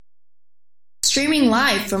streaming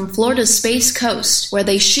live from Florida's Space Coast, where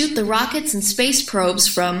they shoot the rockets and space probes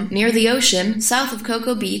from near the ocean, south of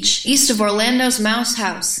Cocoa Beach, east of Orlando's Mouse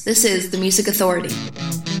House. This is the Music Authority.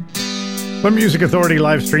 The Music Authority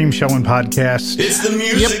live stream show and podcast. It's the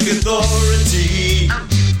Music Authority.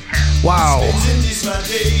 Wow.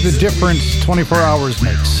 The difference 24 hours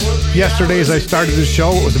makes. Yesterday, as I started the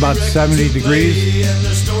show, it was about 70 degrees.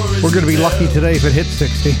 We're going to be lucky today if it hits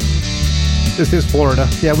 60. This is Florida.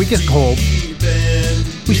 Yeah, we get cold.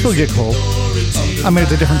 We still get cold. I mean,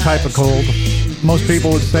 it's a different type of cold. Most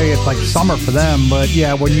people would say it's like summer for them, but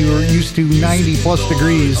yeah, when you're used to 90 plus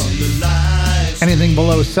degrees, anything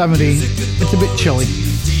below 70, it's a bit chilly.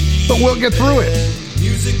 But we'll get through it.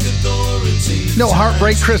 No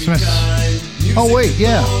Heartbreak Christmas. Oh wait,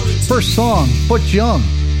 yeah. First song, Butch Young.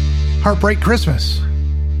 Heartbreak Christmas.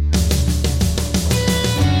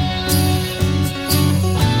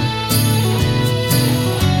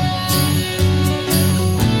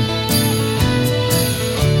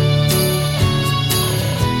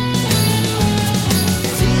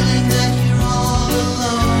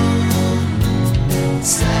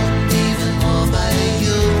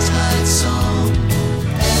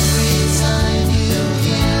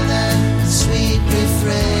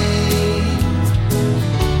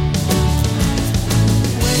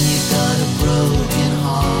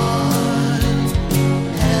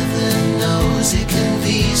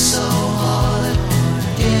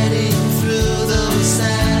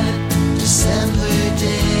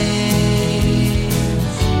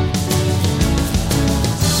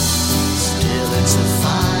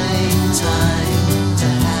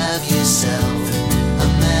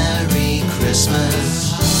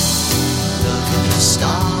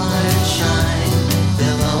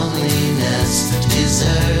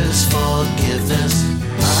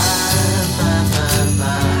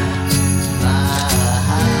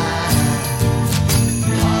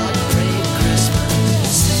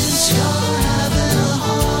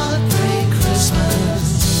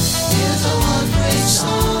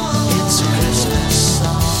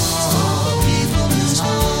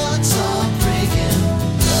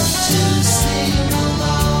 Sing along.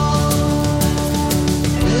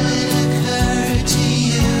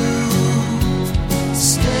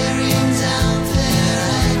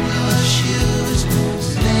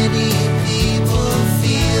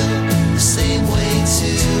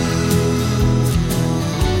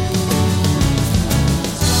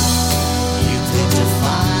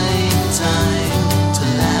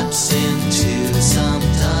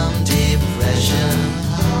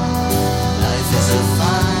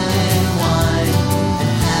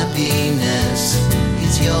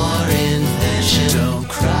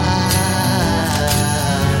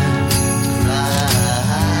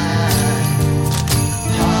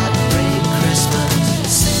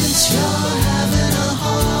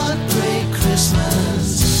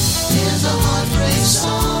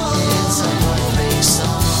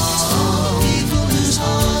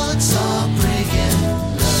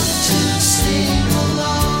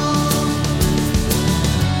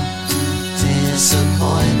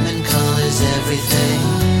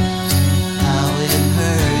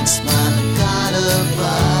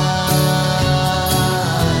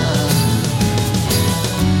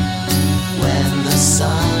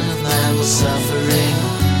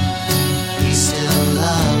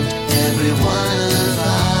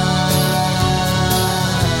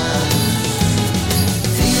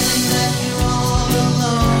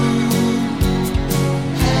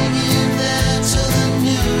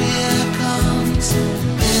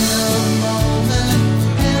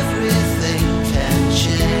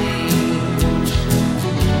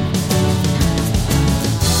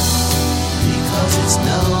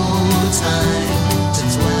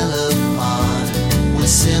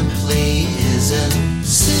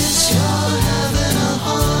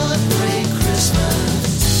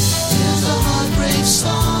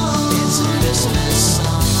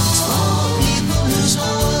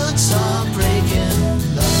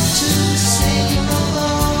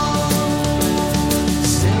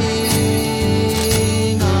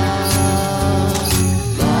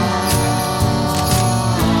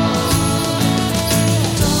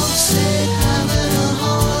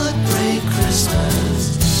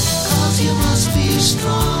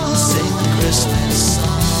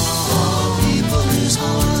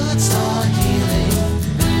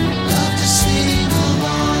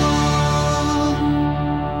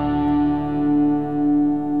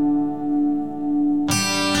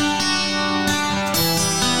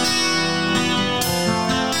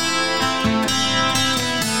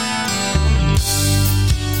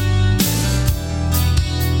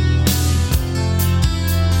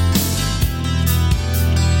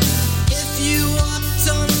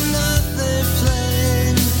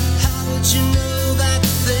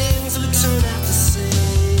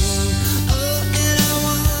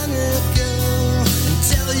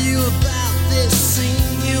 about this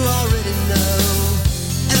scene you already know.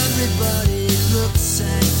 Everybody looks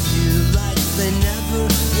at you like they never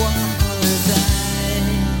wanna die.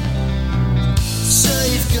 So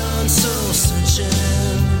you've gone soul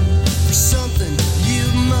searching for something you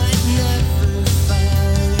might never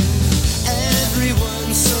find.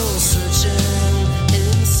 Everyone's soul searching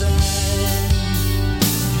inside.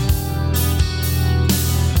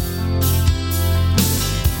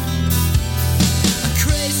 A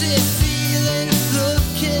crazy feeling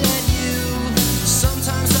looking at you.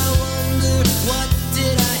 Sometimes I wonder, what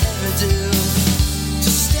did I ever do to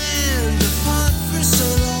stand apart for so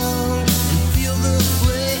long and feel the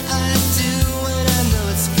way I do when I know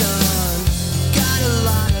it's gone? Got a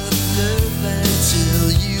lot of nerve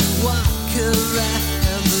until you walk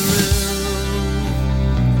around the room.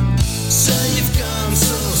 So you've gone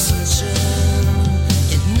soul searching.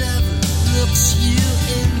 It never looks you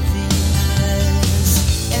in the eyes.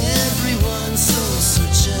 Everyone's soul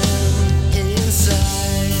searching inside.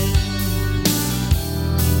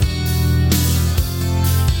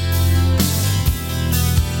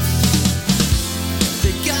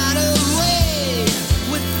 They got away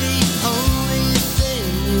with the only thing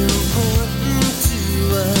important to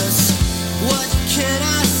us. What can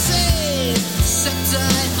I say except I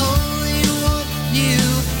only want you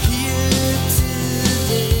here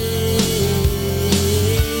today?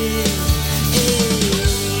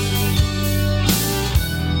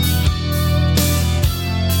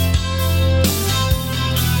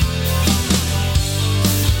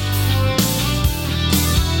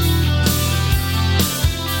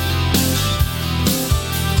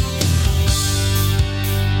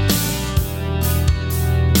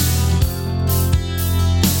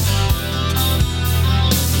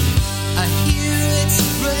 I hear it's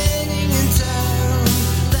raining in town.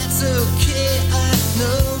 That's okay, I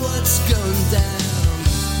know what's going down.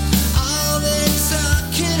 All they're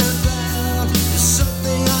talking about is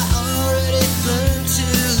something I already learned to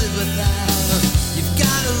live without. You've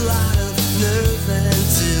got a lot of nerve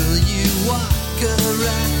until you walk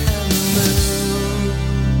around the moon.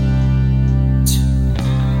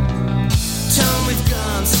 Tom, we've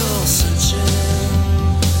gone soul searching.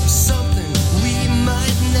 Something we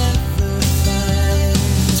might never find.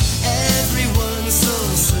 Everyone's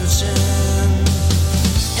soul searching.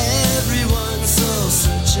 Everyone's soul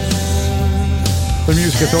searching. The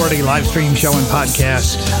Music Authority live stream show and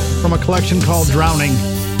podcast from a collection called Drowning.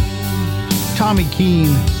 Tommy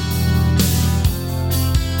Keene.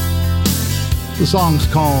 The song's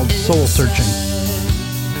called Soul Searching.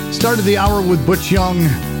 Started the hour with Butch Young,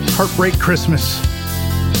 Heartbreak Christmas.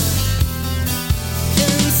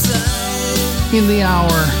 Inside. In the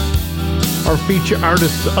hour, our feature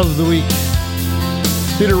artists of the week,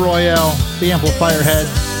 Peter Royale, the Amplifier Head,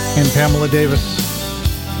 and Pamela Davis.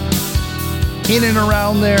 In and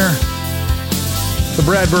around there, the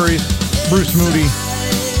Bradburys, Bruce Moody,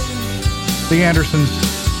 the Andersons,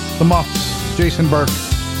 the Muffs, Jason Burke,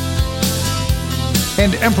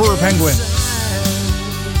 and Emperor Penguin.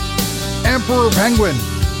 Emperor Penguin,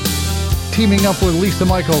 teaming up with Lisa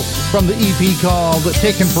Michaels from the EP called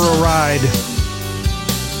Taken for a Ride.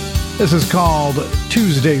 This is called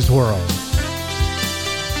Tuesday's World.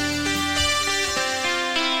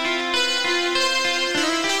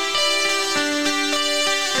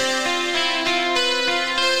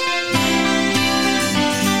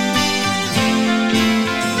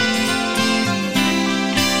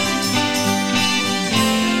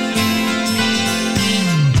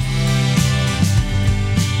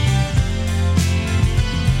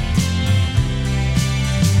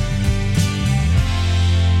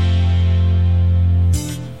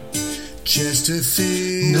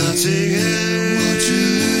 Chesterfield, Nottingham,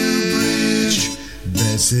 Waterloo Bridge,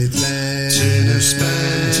 Bedsit Lane, Tin of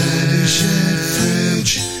Span, Tiny Shed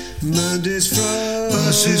Fridge, Monday's Frost,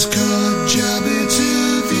 Buses Cut, Job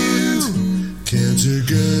Interview,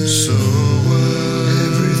 Canterbury, So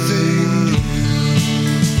everything new.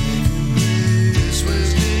 This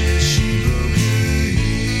Wednesday she broke her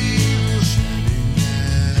heel, shining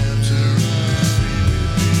after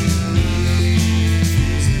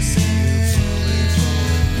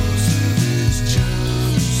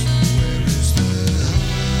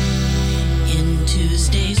In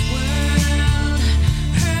Tuesday's world,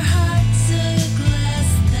 her heart's a glass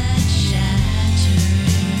that shatters.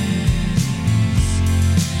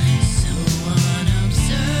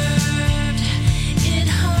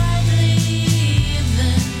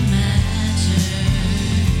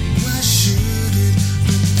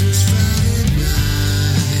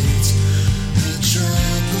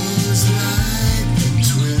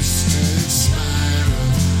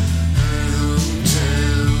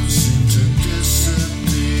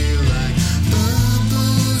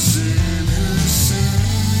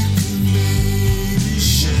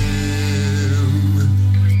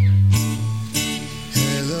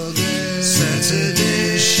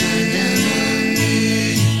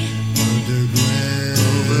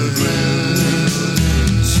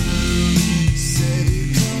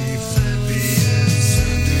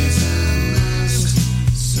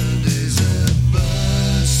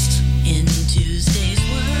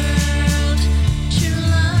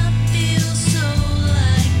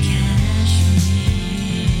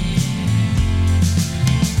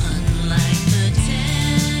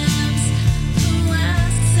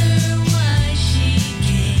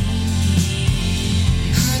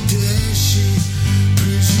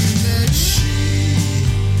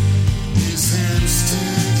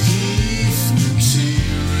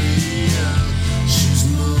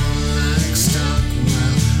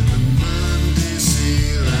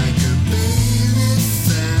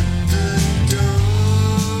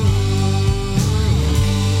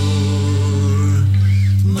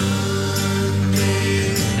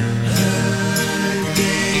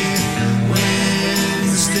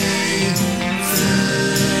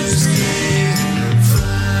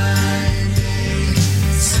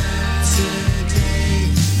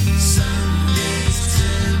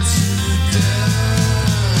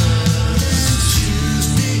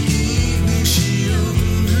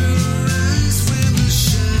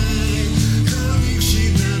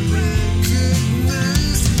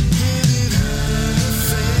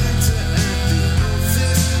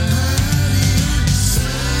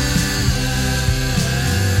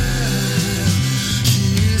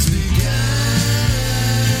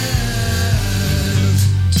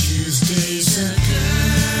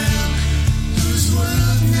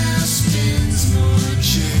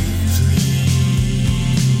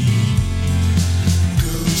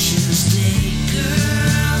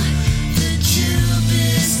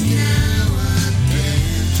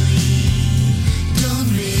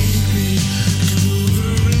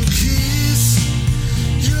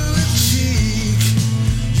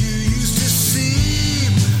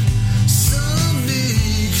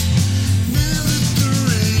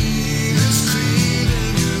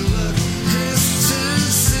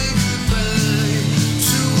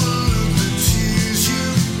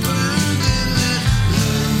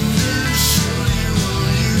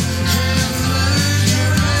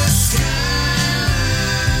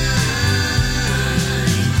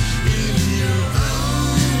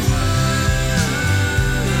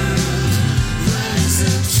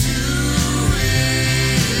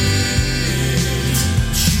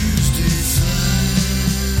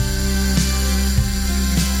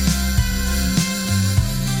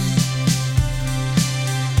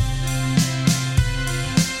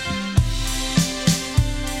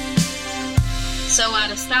 So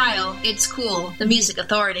out of style, it's cool. The Music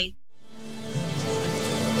Authority.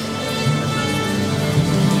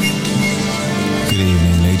 Good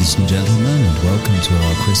evening, ladies and gentlemen, and welcome to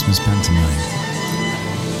our Christmas pantomime.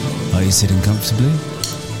 Are you sitting comfortably?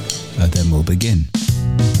 Then we'll begin.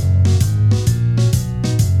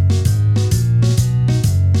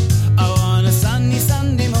 Oh, on a sunny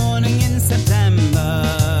Sunday morning in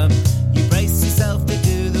September, you brace yourself to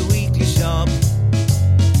do the weekly shop.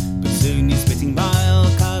 But soon you're spitting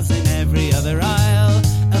bile, 'cause in every other aisle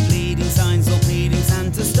are pleading signs or pleading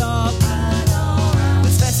Santa stop.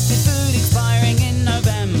 There's festive food expiring in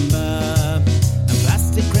November, and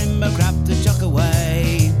plastic crimbo crap to chuck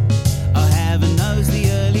away. Oh, heaven knows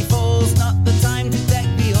the early fall's not the time to deck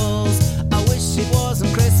the halls. I wish it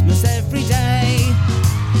wasn't Christmas every day.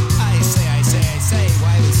 I say,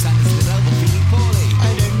 why was Santa's little elbow feeling poorly?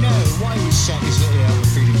 I don't know. Why was Santa's little elbow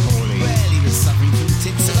feeling poorly? Well, he was suffering from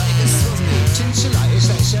tinselitis, wasn't he? Tinselitis?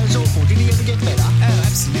 That sounds awful. Did he ever get better? Oh,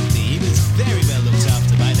 absolutely. He was very well looked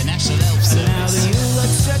after by the National Elf Service. And now the Yule log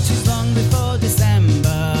stretches long before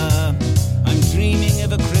December. I'm dreaming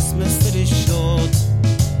of a Christmas that is short.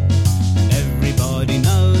 And everybody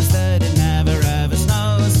knows that it never ever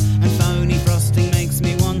snows. And phony frosting makes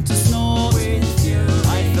me want to snort.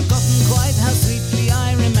 I've forgotten quite how sweetly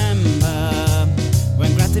I remember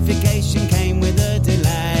when gratification came with a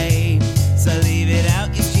delay. So leave it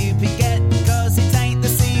out, you stupid get, 'cause it ain't the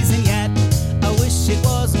season yet. I wish it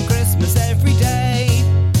wasn't Christmas every day.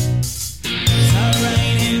 So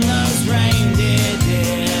rein in those reindeer,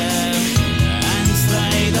 dear, and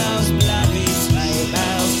slay those bloody sleigh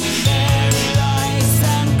bells. Fairy lights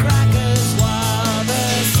and crackers while the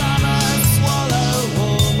summer swallow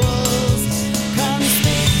warbles.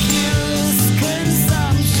 Conspicuous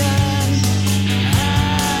consumption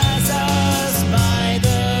as us by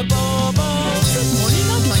the baubles. Good morning,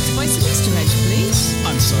 I'd like to buy some Easter eggs, please.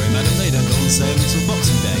 I'm sorry, madam, they don't go on sale until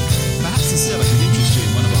Boxing Day. Perhaps the seller could interest you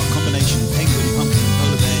in one of our combination penguin, pumpkin, and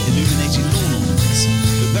polar bear illuminated lawn ornaments.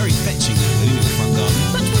 They're very fetching in your front garden.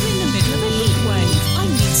 But we're in the middle of a heat wave. I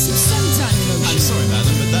need some suntan lotion. I'm sorry,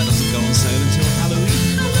 madam, but that doesn't go on sale until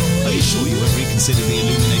Halloween. Are you sure you won't reconsider the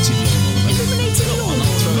illuminated lawn ornament? Illuminated Go lawn on,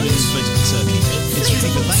 I'll throw an ornament? inflatable turkey. It's ready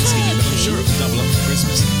for Thanksgiving, but I'm sure it will double up for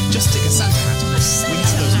Christmas. Just stick a Santa hat on. We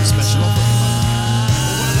have those on special offer.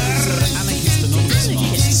 Anarchist Anonymous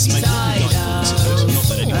masks make lovely guide photos. Not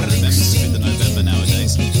that anyone remembers the 5th of November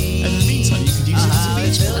nowadays. And in the meantime, you could use it as a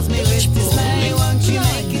beach ball. Fills me with dismay, won't you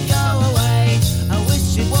make it go away? I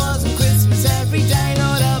wish it wasn't Christmas every day,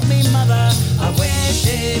 Lord help me, mother. I wish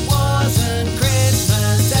it wasn't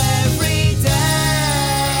Christmas every day.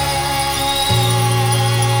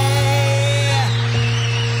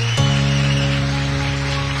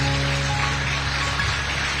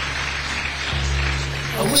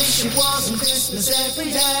 I wish it wasn't Christmas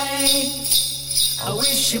every day. I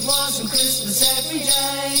wish it wasn't Christmas every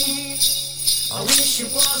day. I wish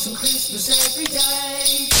it wasn't Christmas every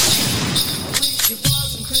day. I wish it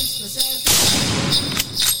wasn't Christmas every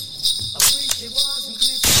day. I wish it wasn't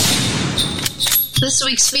Christmas. This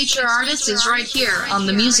week's feature artist is right here on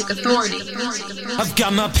The Music Authority. I've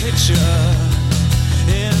got my picture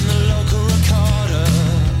in the local recorder.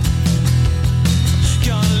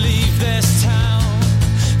 Gonna leave this town,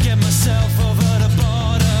 get myself over the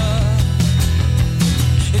border.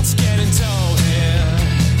 It's getting dull here,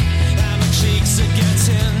 and my cheeks are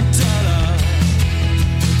getting duller.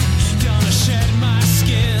 Gonna shed my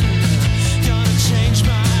skin, gonna change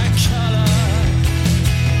my color.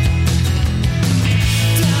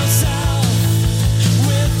 Down south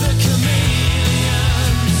with the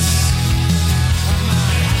chameleons,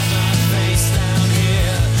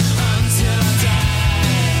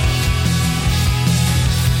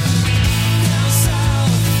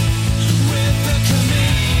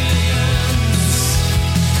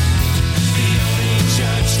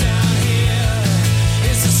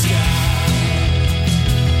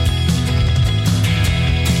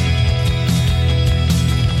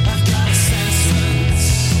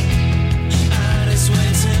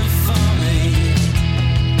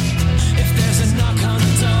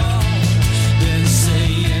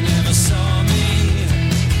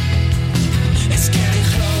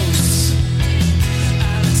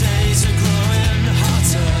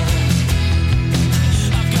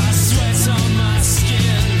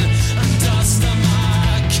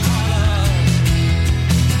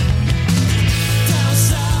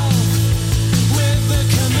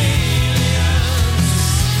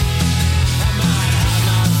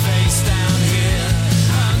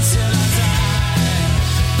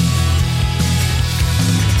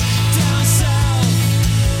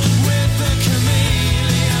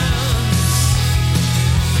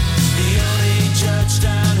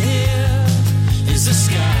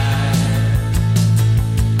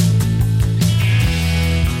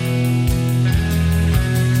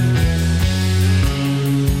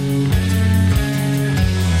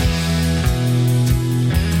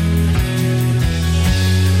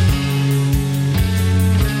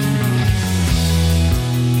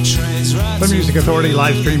 Music Authority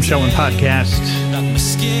live stream show and podcast.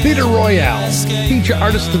 Theater Royale, feature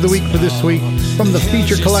artist of the week for this week from the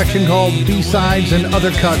feature collection called B-Sides and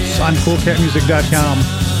Other Cuts on CoolCatMusic.com.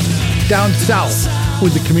 Down South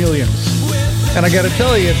with the Chameleons. And I gotta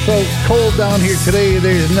tell you, it's so cold down here today,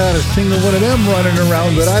 there's not a single one of them running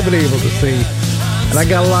around that I've been able to see. And I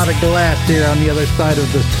got a lot of glass here on the other side of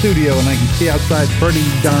the studio, and I can see outside pretty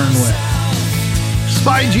darn well.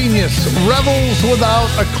 Spy Genius, Rebels Without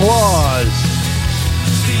a Clause.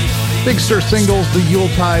 Big Stir Singles, The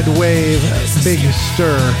Yuletide Wave, Big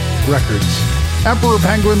Stir Records. Emperor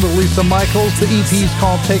Penguin with Lisa Michaels, the EP's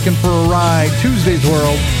called Taken for a Ride, Tuesday's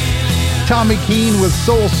World. Tommy Keene with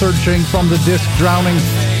Soul Searching from the disc Drowning,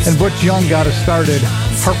 and Butch Young got us started,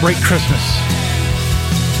 Heartbreak Christmas.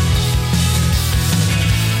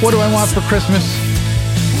 What do I want for Christmas?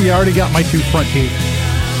 You already got my 2 front teeth.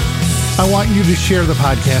 I want you to share the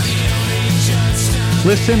podcast.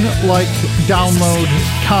 Listen, like, download,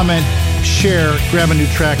 comment, share, grab a new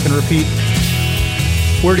track, and repeat.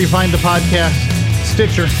 Where do you find the podcast?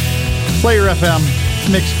 Stitcher, Player FM,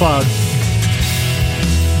 Mixcloud,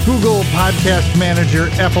 Google Podcast Manager,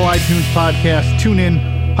 Apple iTunes Podcast,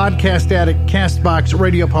 TuneIn, Podcast Addict, CastBox,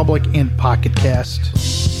 Radio Public, and Pocket Cast.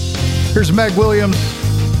 Here's Meg Williams.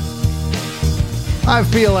 I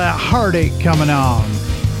feel that heartache coming on.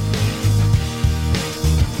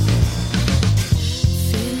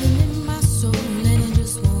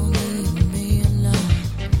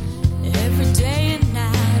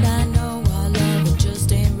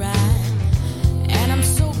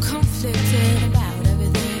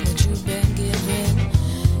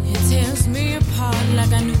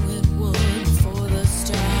 Like I knew it would before the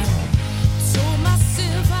start. Told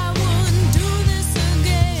myself I wouldn't do this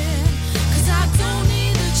again, 'cause I don't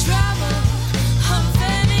need the trouble. I'm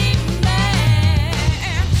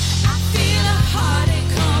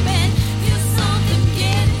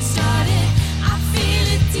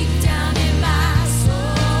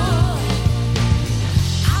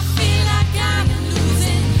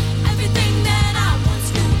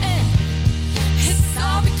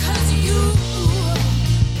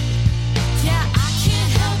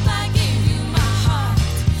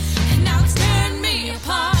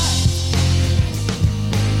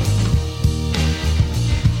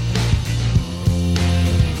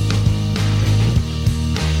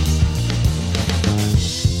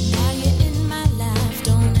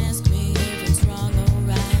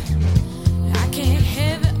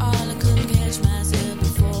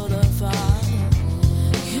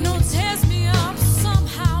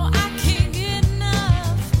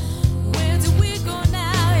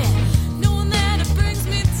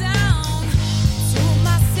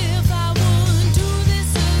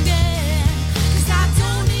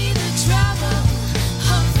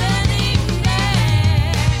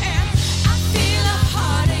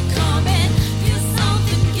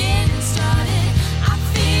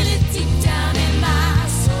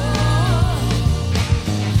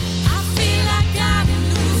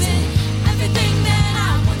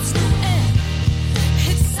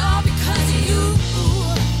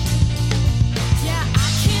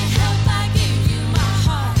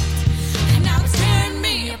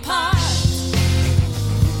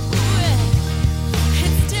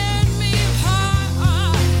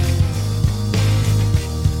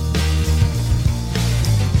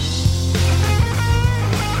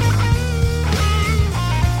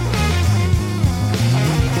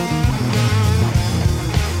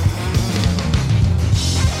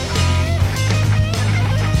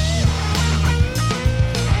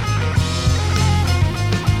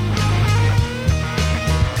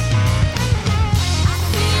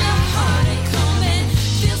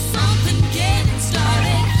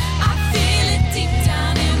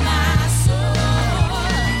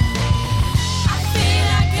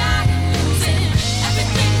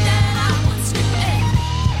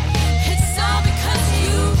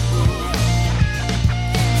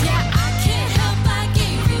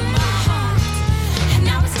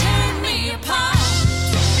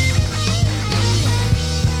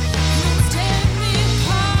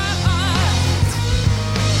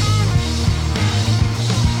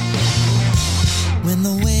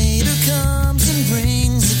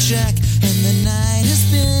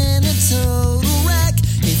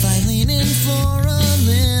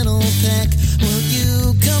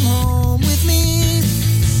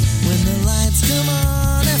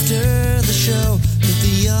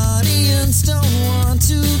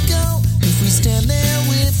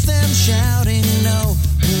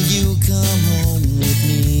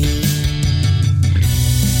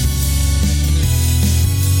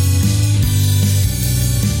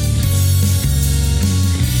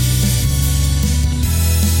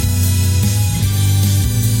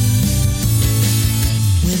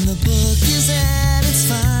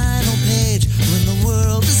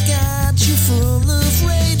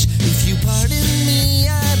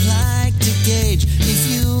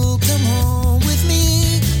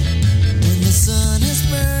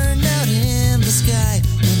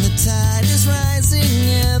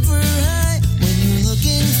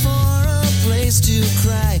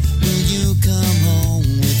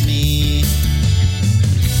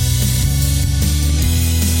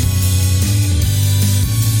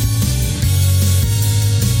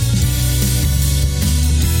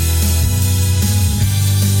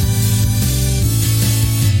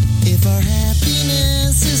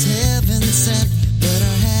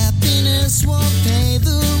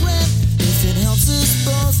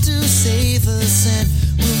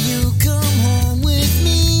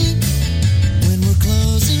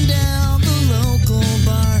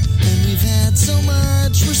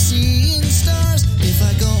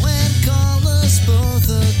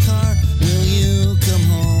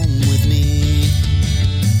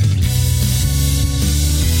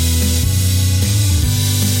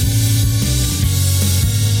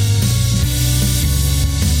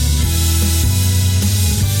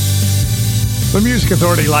The Music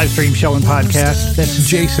Authority live stream show and podcast. That's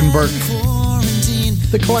Jason Burke.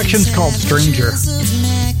 The collection's called Stranger.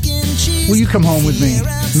 Will you come home with me?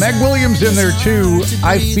 Meg Williams in there too.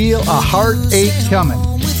 I feel a heartache coming.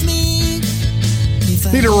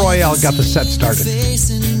 Theater Royale got the set started.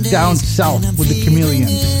 Down south with the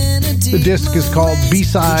Chameleons. The disc is called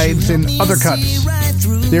B-Sides and Other Cuts.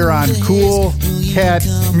 They're on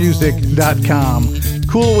coolcatmusic.com.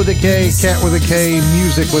 Cool with a K, cat with a K,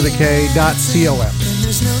 music with a K.com.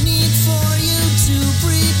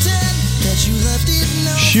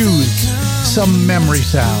 Shoes, some memory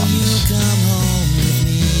sounds.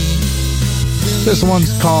 This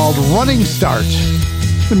one's called Running Start,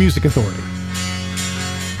 The Music Authority.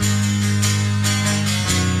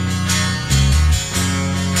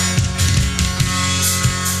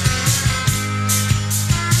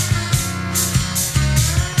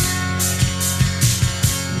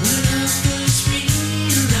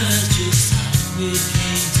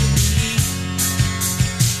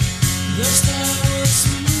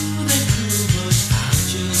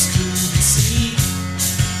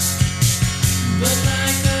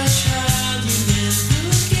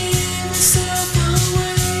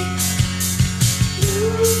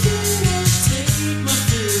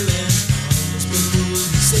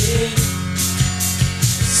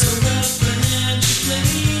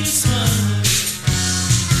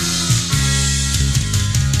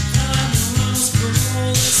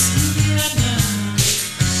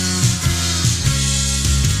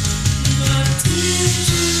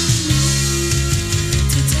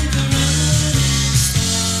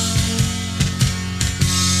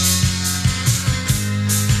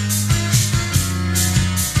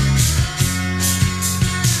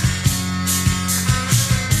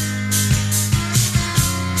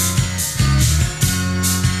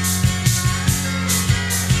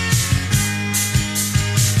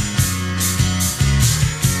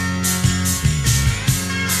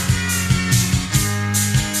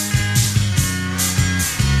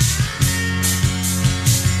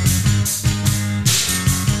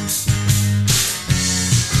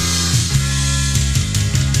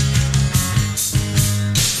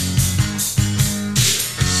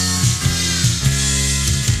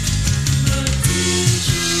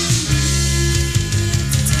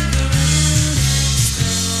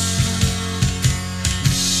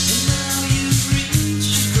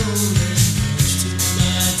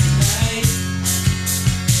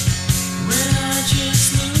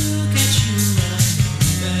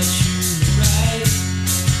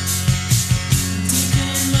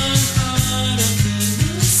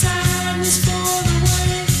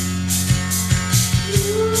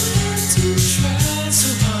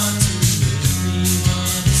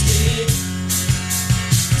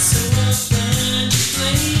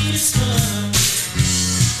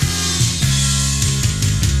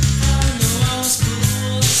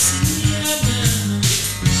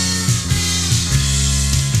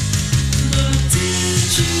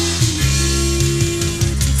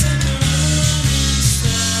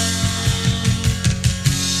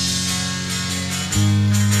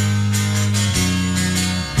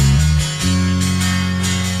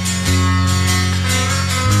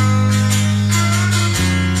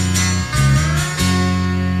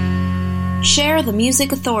 Share the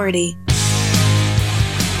Music Authority.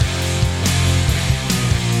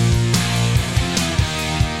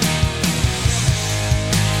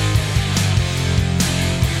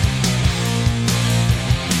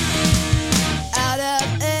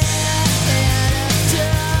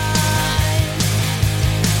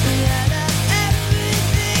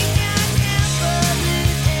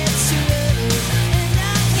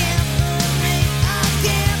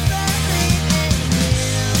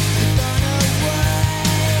 Gonna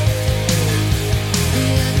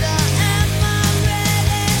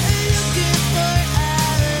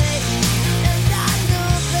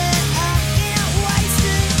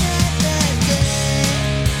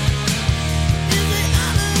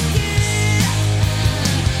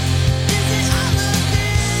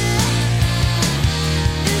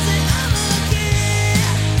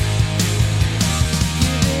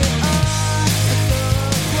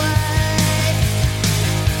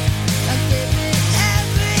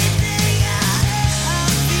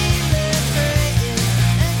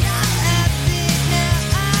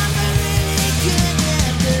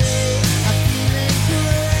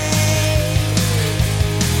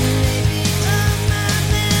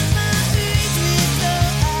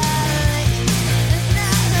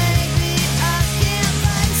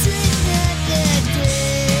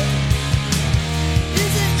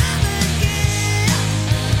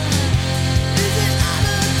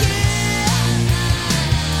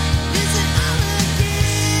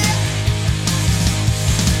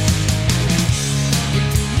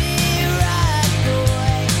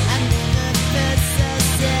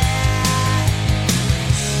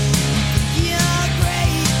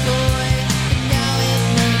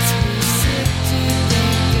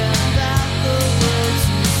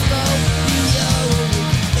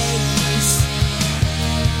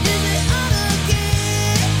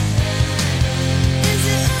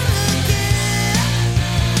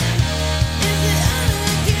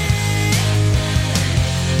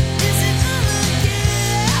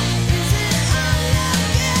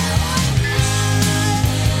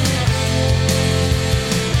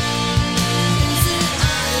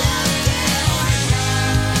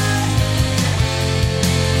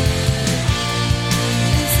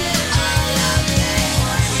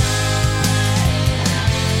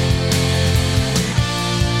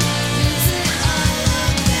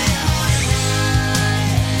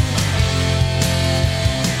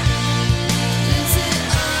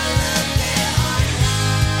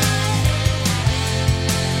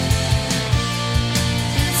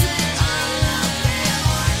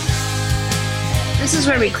is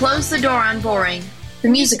where we close the door on boring. The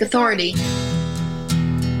Music Authority.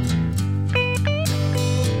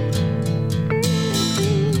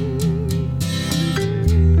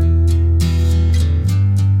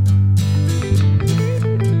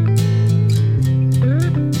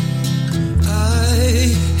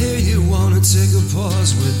 Take a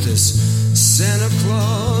pause with this Santa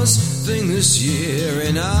Claus thing this year,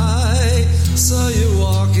 and I saw you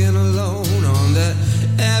walking alone on that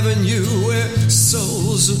avenue where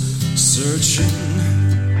souls are searching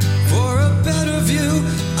for a better view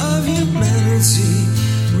of humanity,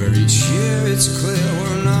 where each year it's clear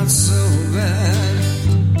we're not so bad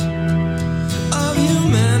of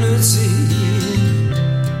humanity.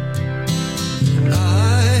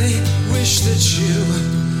 I wish that you would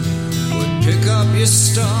pick up your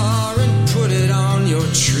star and put it on your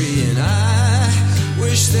tree, and I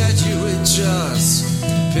wish that you would just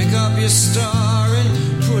pick up your star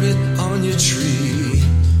and put it on your tree.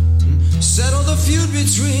 Settle the feud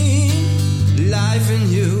between life and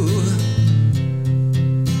you.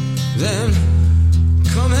 Then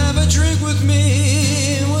come have a drink with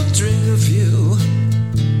me. We'll drink a few,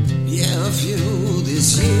 yeah, a few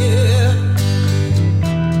this year.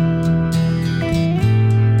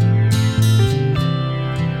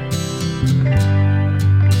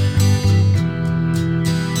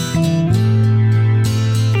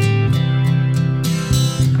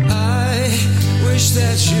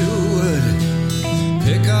 That you would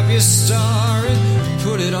pick up your star and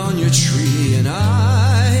put it on your tree, and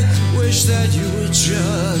I wish that you would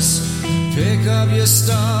just pick up your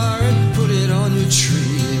star and put it on your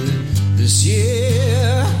tree this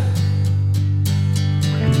year.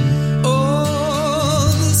 Oh,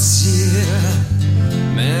 this year,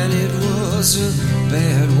 man, it was a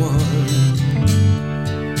bad one.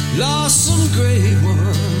 Lost some great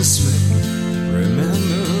ones, but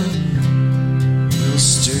remember,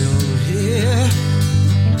 still here.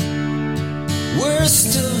 We're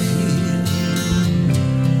still here.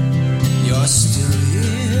 You're still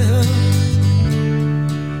here.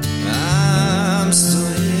 I'm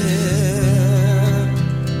still here.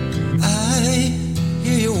 I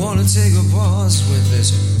hear you want to take a pause with this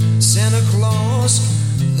Santa Claus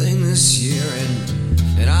thing this year,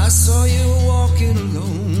 and I saw you walking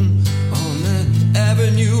alone on that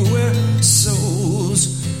avenue where souls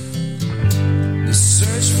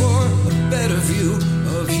search for a better view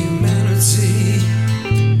of humanity,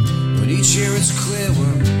 but each year it's clear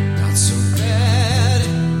we're not so bad.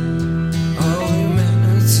 Oh,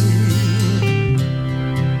 humanity.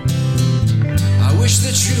 I wish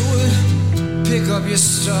that you would pick up your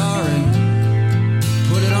star and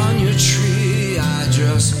put it on your tree. I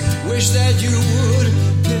just wish that you would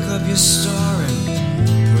pick up your star and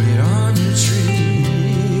put it on your tree.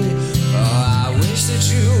 Oh, I wish that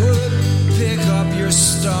you would pick up your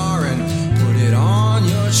star and put it on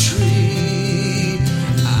your tree.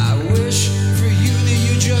 I wish for you that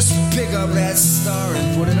you just pick up that star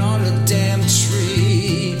and put it on the damn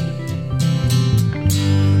tree.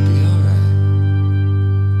 It'll be alright.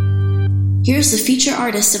 Here's the feature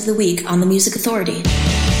artist of the week on the Music Authority.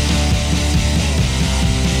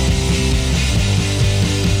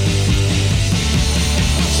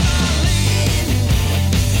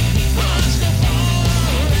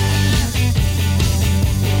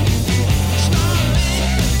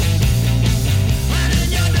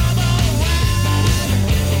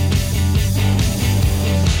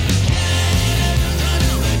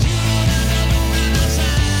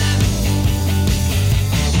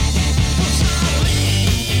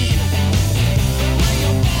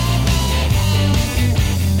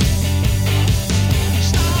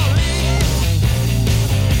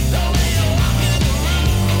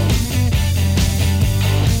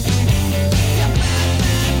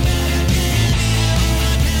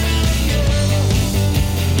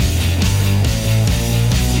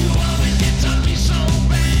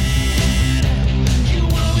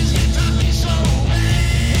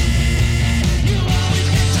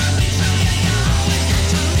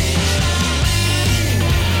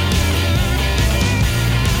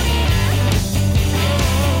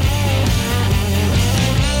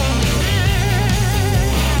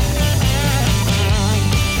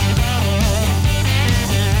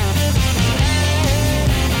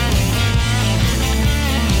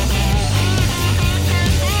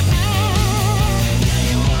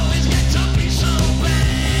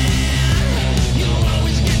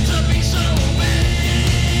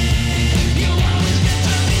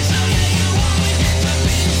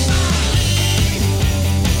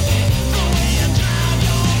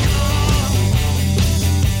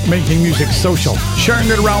 Making music social, sharing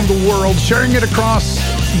it around the world, sharing it across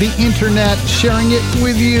the internet, sharing it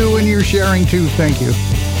with you, and you're sharing too. Thank you.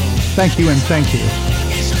 Thank you and thank you.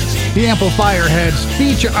 The Amplifier Heads,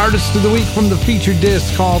 feature artist of the week from the feature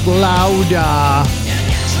disc called Lauda.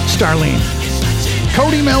 Starlene.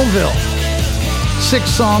 Cody Melville. 6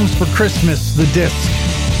 Songs for Christmas, the disc.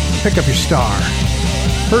 Pick up your star.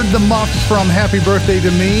 Heard the Muffs from Happy Birthday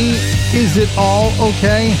to Me. Is It All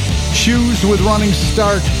Okay? Shoes with Running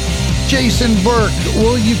Start. Jason Burke,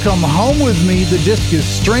 Will You Come Home With Me? The disc is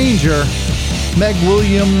Stranger. Meg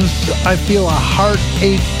Williams, I Feel a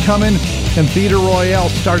Heartache Coming. And Theater Royale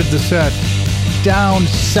started the set. Down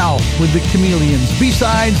South with the Chameleons.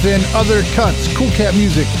 B-sides and other cuts.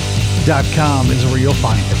 CoolCatMusic.com is where you'll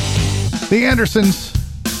find it. The Andersons,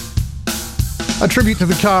 a tribute to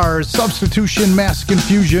the Cars, Substitution, Mass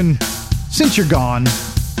Confusion, Since You're Gone.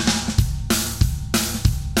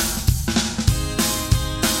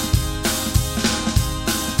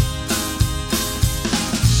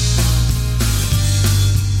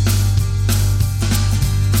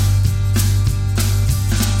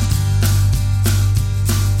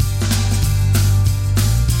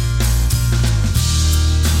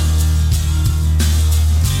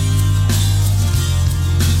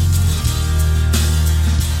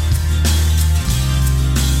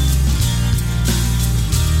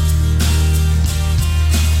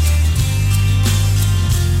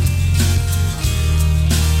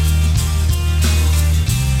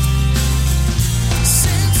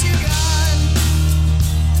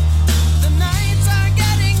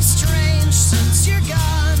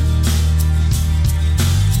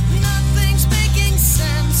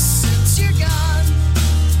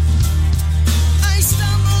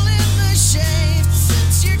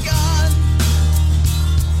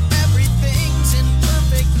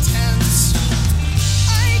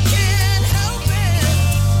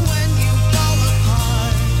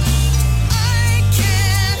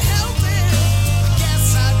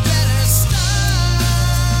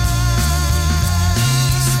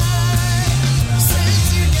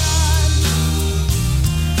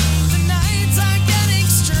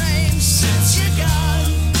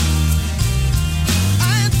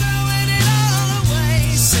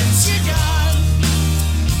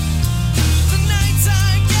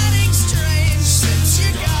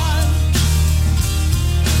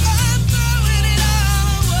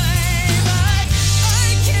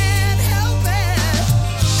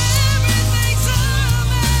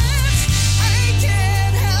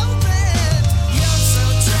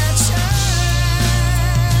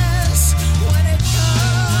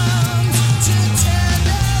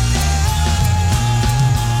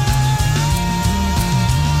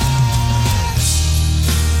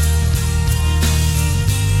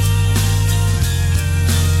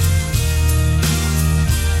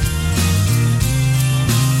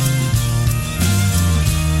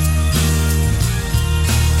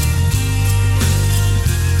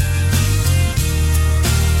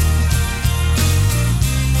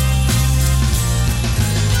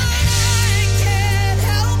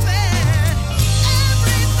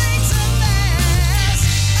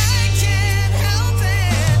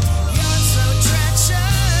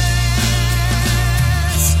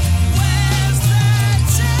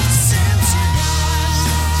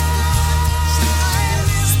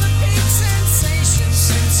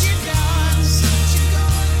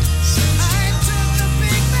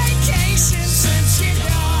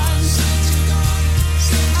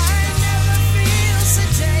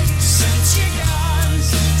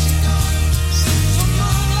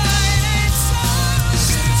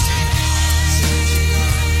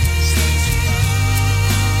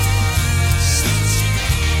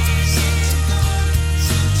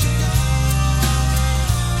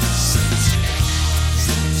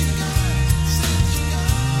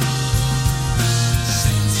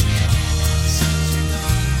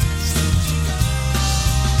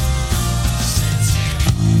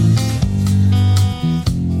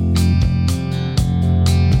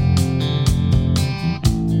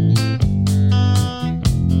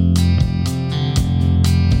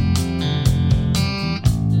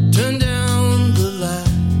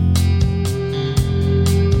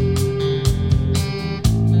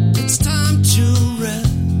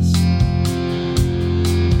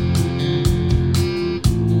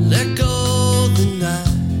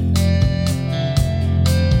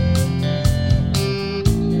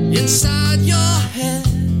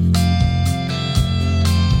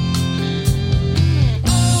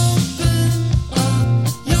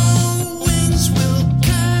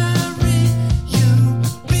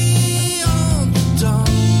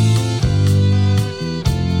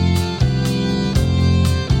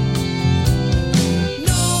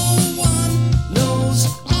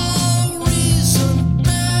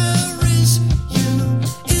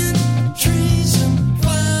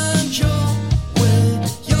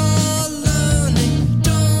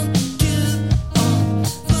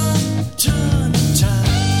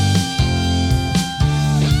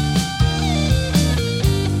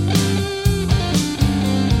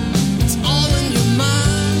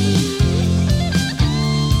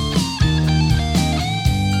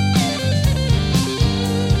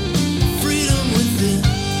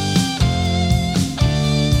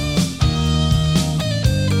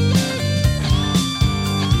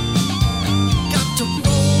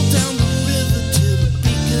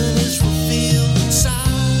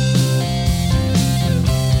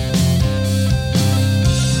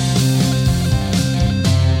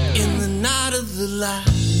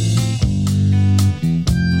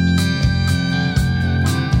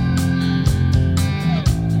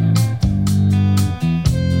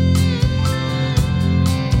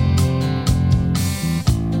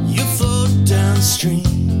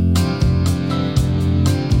 stream.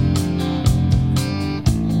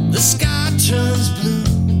 The sky turns blue.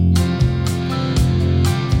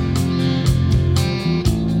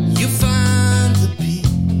 You find the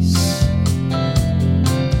peace.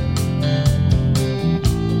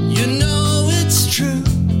 You know it's true.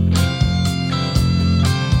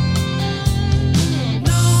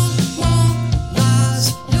 No more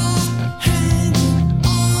lies you're hanging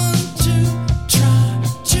on to. Try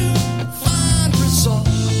to find resolve.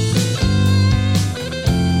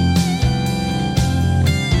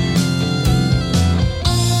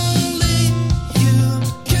 Only you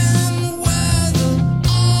can weather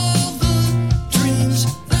all the dreams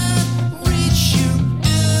that reach you.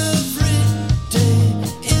 Every day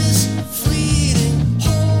is fleeting.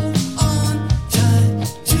 Hold on tight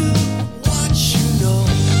to what you know.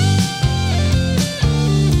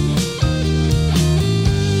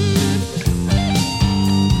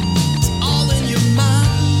 It's all in your mind.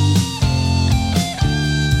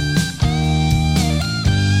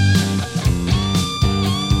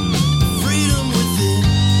 Freedom within.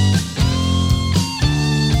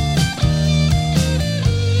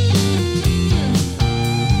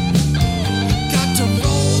 Got to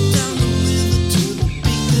roll down the river to the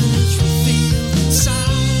beat that is revealed inside.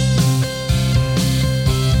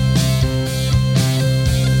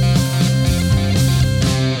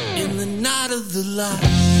 In the night of the light.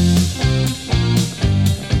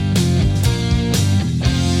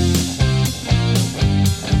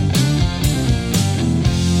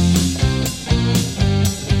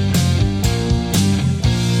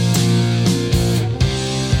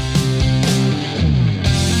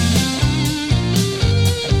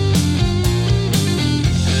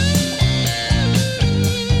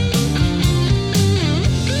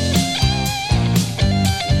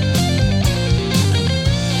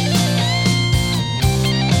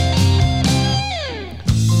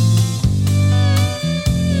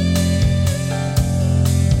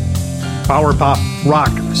 Power pop,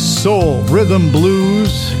 rock, soul, rhythm,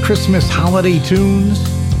 blues, Christmas holiday tunes.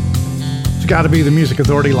 It's got to be the Music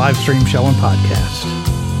Authority live stream show and podcast.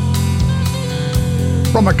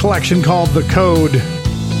 From a collection called The Code,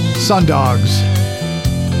 Sundogs,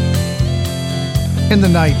 In the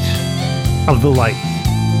Night of the Light.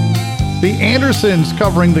 The Andersons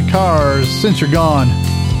covering The Cars, Since You're Gone.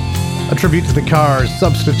 A tribute to The Cars,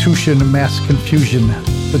 Substitution, Mass Confusion,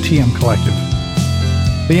 the TM Collective.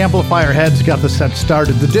 The Amplifier Heads got the set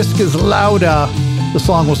started. The disc is Lauda. The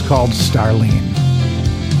song was called Starlene.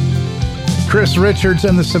 Chris Richards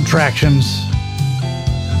and the Subtractions.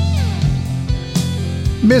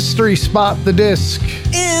 Mystery Spot the disc.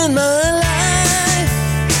 In my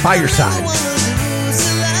life, By your side.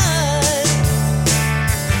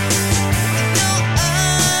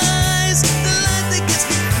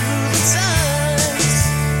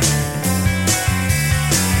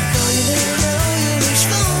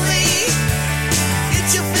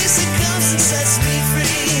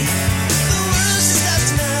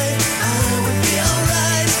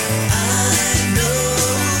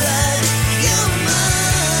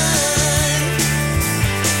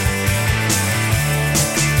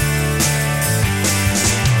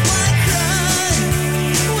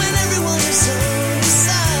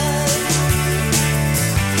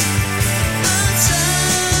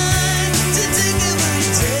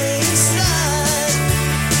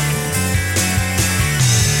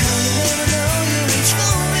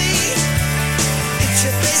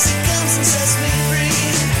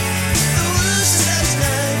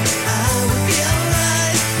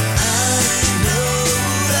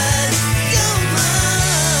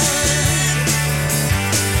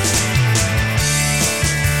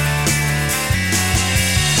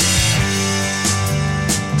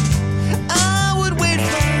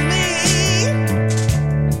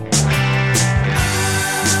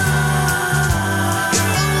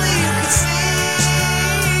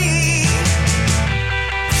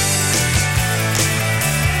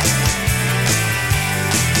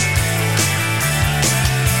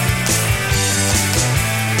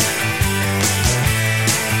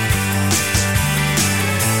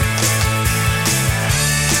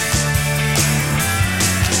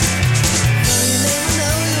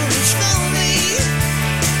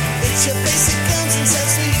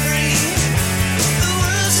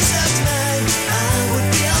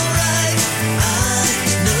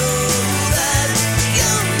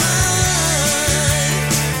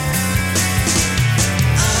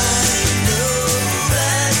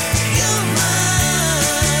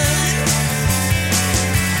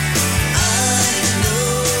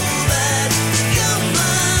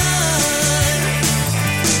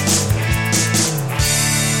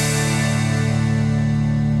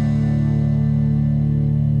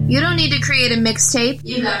 You don't need to create a mixtape.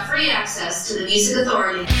 You got free access to the Music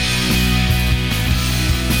Authority.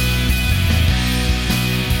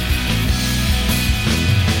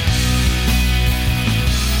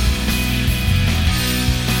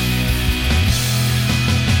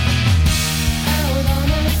 Out on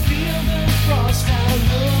a field of frost, I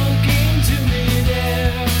look into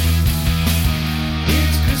midair.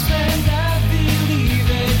 It's crisp and I believe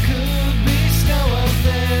it could be snow up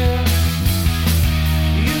there.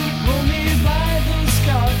 You pull me by the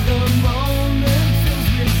scarf, the moment fills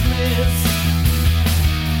with bliss.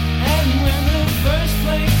 And when the first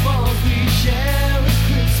flake falls, we share a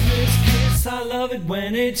Christmas kiss. I love it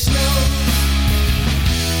when it snows.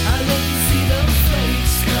 I love to see those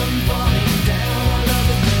flakes come falling down. I love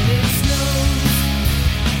it when it snows.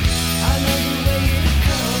 I love the way it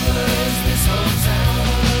covers this whole town.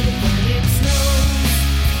 I love it when it snows.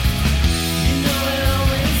 You know it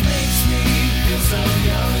always makes me feel so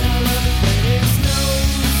young. I love it when it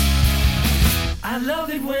snows. I love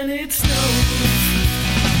it when it snows.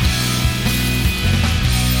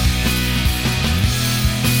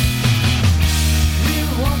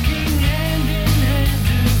 We're walking hand in hand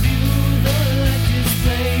to view the light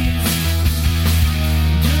displays.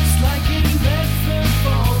 Just like in Bedford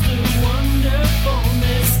Falls, the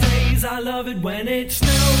wonderfulness stays. I love it when it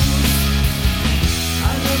snows.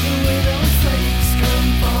 I love the way those flakes come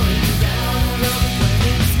falling down. I love it when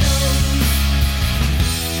it snows.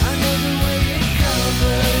 I love the way it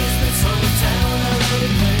covers this whole town. I love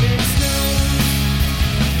it when it snows.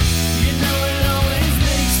 You know it always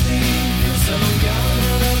makes me feel so young.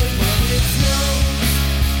 I love it when it snows.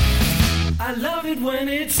 I love it when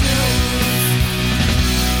it snows.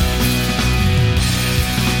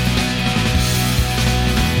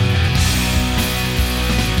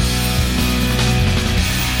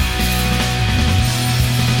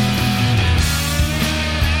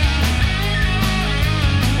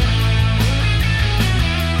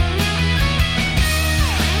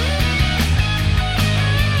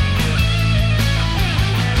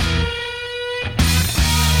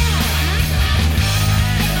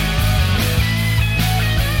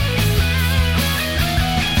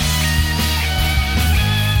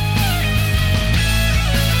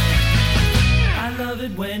 I love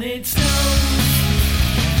it when it snows.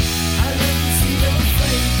 I love to see those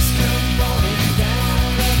flakes come falling down.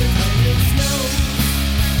 I love it when it snows.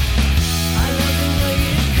 I love the way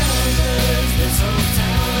it covers this whole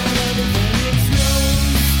town. I love it when it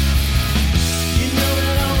snows. You know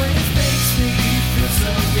it always makes me feel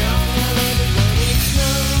so young. I love it when it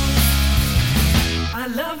snows. I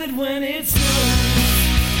love it when it snows.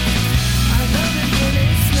 I love it when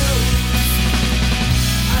it snows.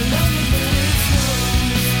 I love it when it snows.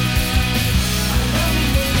 I love it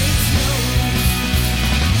when it snows.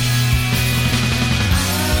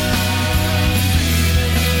 I'm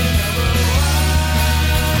dreaming of a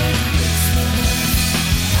white Christmas.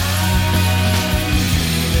 I'm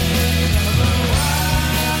dreaming of a white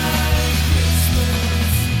Christmas.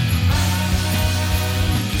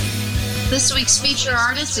 This week's feature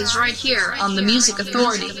artist is right here on the Music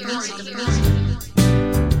Authority.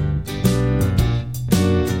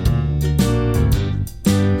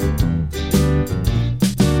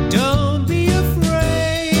 Don't be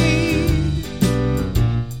afraid.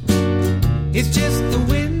 It's just the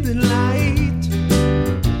wind and light.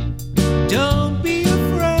 Don't be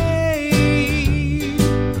afraid.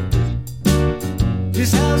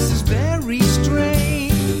 This house is very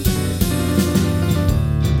strange.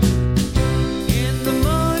 In the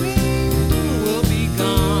morning we'll be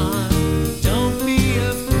gone. Don't be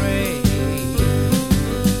afraid.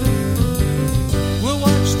 We'll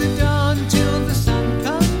watch the dawn till the sun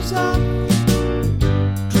comes up.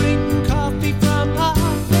 Drinking coffee from our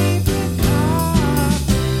favorite cup.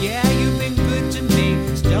 Yeah, you've been good to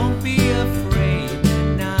me, so don't be afraid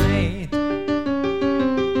tonight.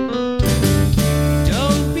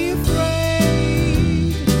 Don't be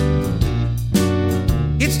afraid.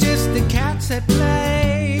 It's just the cats at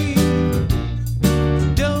play.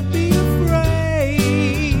 Don't be afraid.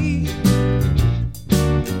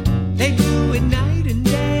 They do it night and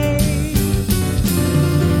day.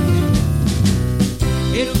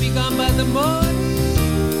 It'll be gone by the morning,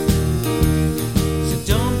 so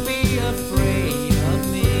don't be afraid of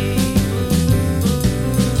me.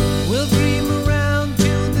 We'll dream around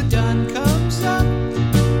till the dawn comes up.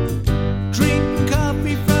 Drinking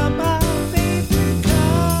coffee from our favorite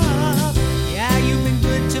cup. Yeah, you've been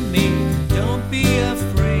good to me. Don't be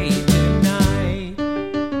afraid tonight.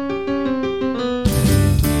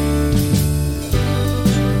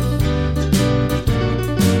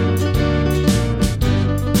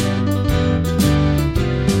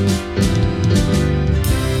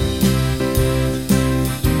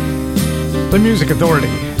 The Music Authority.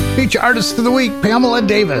 Feature Artist of the Week, Pamela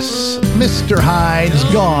Davis. Mr. Hyde's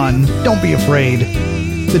Gone, Don't Be Afraid.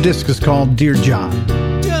 The disc is called Dear John.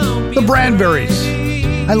 The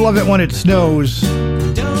Bradburys. I love it when it snows.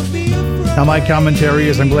 Now my commentary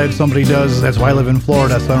is I'm glad somebody does. That's why I live in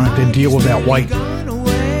Florida, so I don't have to deal with that white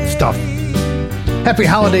stuff. Happy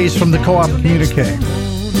holidays from the Co-op Communique.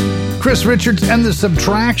 Chris Richards and the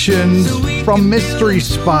Subtractions from Mystery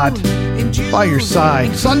Spot. By Your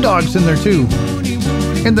Side. Sundog's in there too.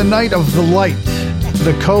 In the Night of the Light.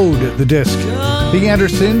 The Code, the disc. The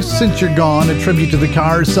Andersons, Since You're Gone, a tribute to the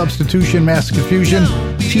Cars, Substitution, Mass Confusion,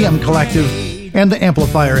 TM Collective, and the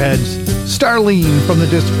Amplifier Heads. Starlene from the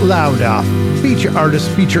disc Louda, feature artist,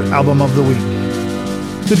 feature album of the week.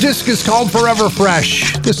 The disc is called Forever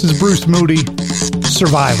Fresh. This is Bruce Moody,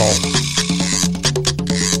 Survival.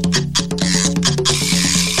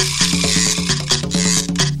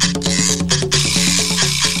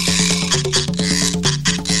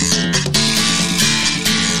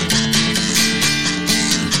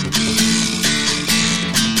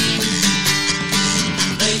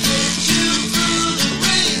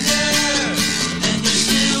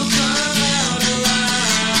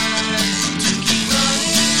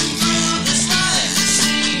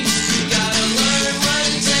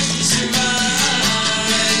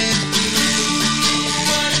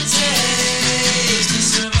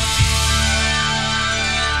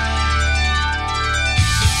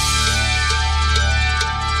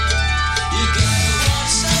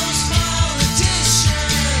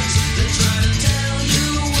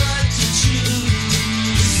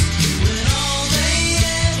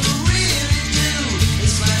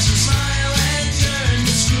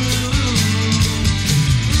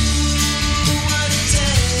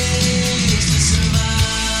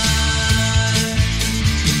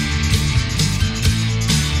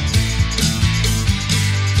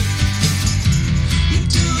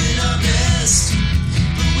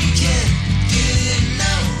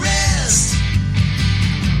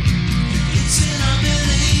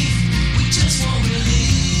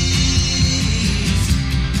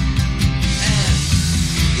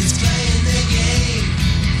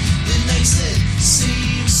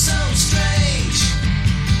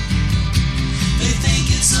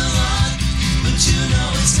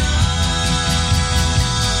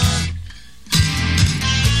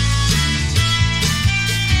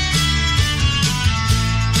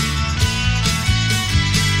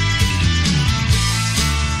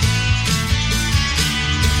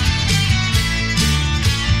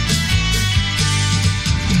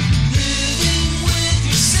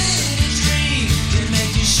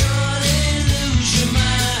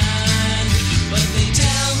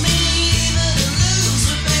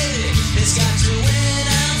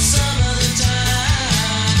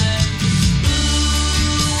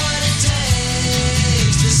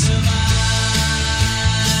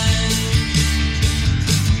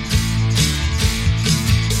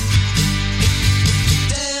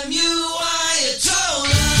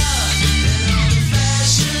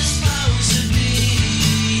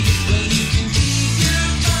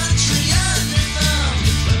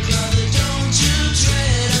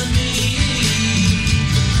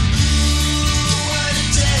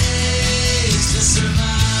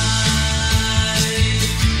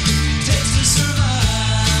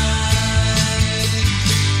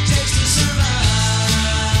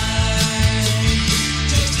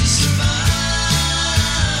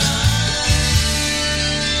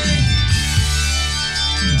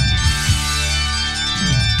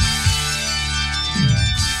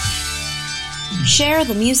 Share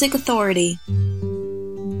the Music Authority.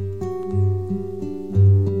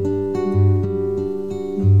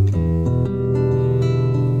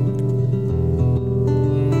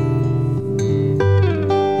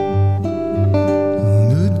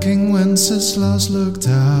 Good King Wenceslas looked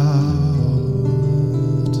out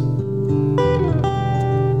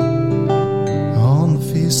on the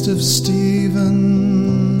feast of Stephen.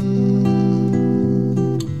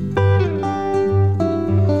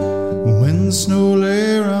 When snow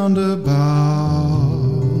lay round about,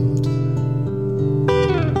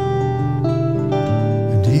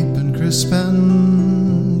 and deep and crisp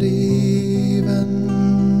and even.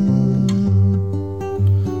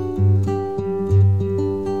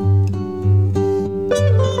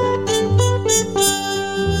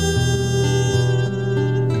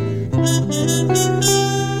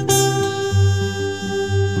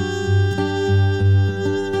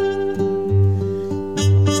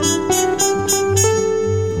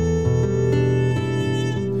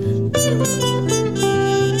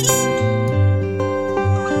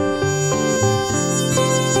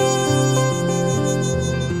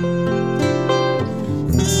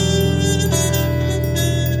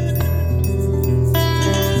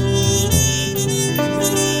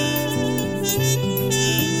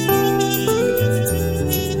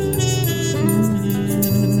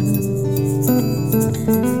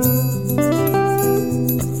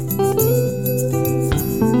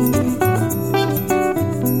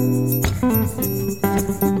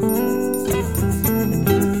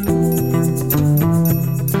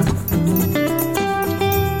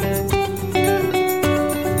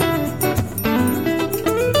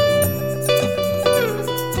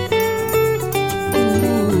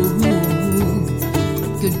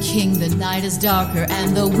 king, the night is darker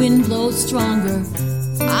and the wind blows stronger.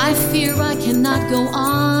 I fear I cannot go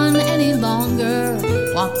on any longer.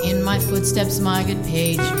 Walk in my footsteps, my good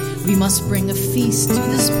page. We must bring a feast to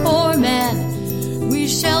this poor man. We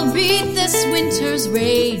shall beat this winter's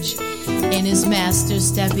rage. In his master's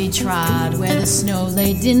step he trod, where the snow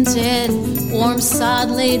lay dinted, warm sod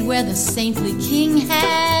laid where the saintly king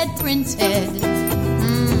had printed.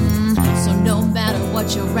 So no matter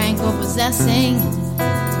what your rank or possessing,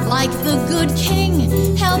 like the good king,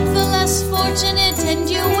 help the less fortunate, and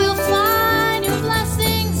you will find your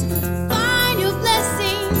blessings, find your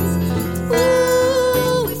blessings.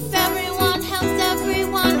 Ooh, if everyone helped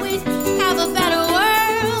everyone, we'd have a better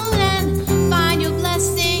world. And find your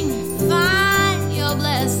blessing, find your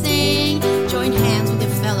blessing. Join hands with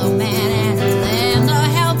your fellow man and lend a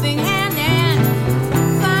helping hand. And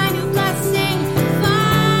find your blessing,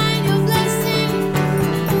 find your blessing.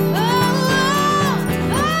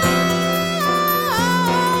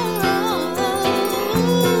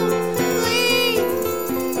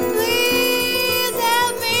 Please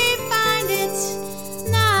help me find it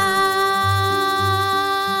now.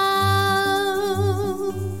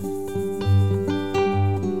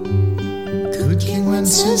 Good King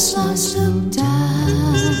Wenceslas looked out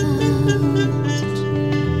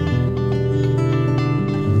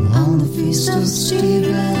on the feast of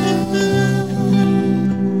Stephen.